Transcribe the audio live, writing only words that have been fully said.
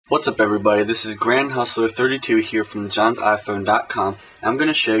What's up everybody, this is Grand Hustler 32 here from johnsiphone.com. I'm going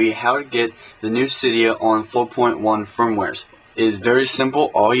to show you how to get the new Cydia on 4.1 firmwares. It is very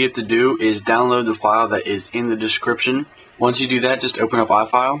simple. All you have to do is download the file that is in the description. Once you do that, just open up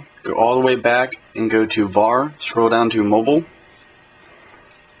iFile, go all the way back and go to VAR, scroll down to Mobile,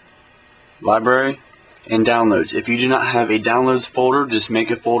 Library, and Downloads. If you do not have a Downloads folder, just make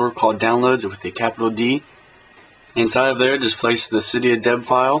a folder called Downloads with a capital D. Inside of there, just place the Cydia deb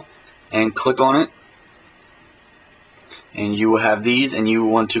file and click on it, and you will have these, and you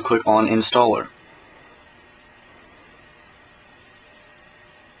want to click on Installer.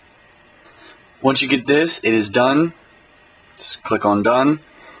 Once you get this, it is done. Just click on Done.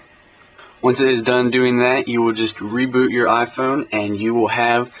 Once it is done doing that, you will just reboot your iPhone and you will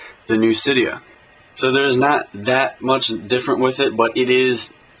have the new Cydia. So there's not that much different with it, but it is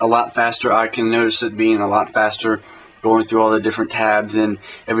a lot faster. I can notice it being a lot faster, going through all the different tabs and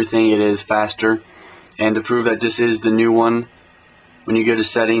everything. It is faster. And to prove that this is the new one, when you go to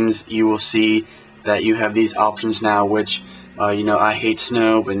settings, you will see that you have these options now, which I hate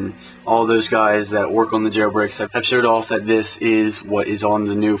snow and all those guys that work on the jailbreaks have showed off that this is what is on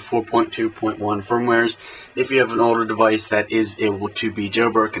the new 4.2.1 firmwares if you have an older device that is able to be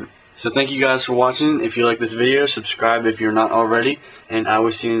jailbroken. So thank you guys for watching. If you like this video, subscribe if you're not already, and I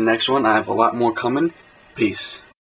will see you in the next one. I have a lot more coming. Peace.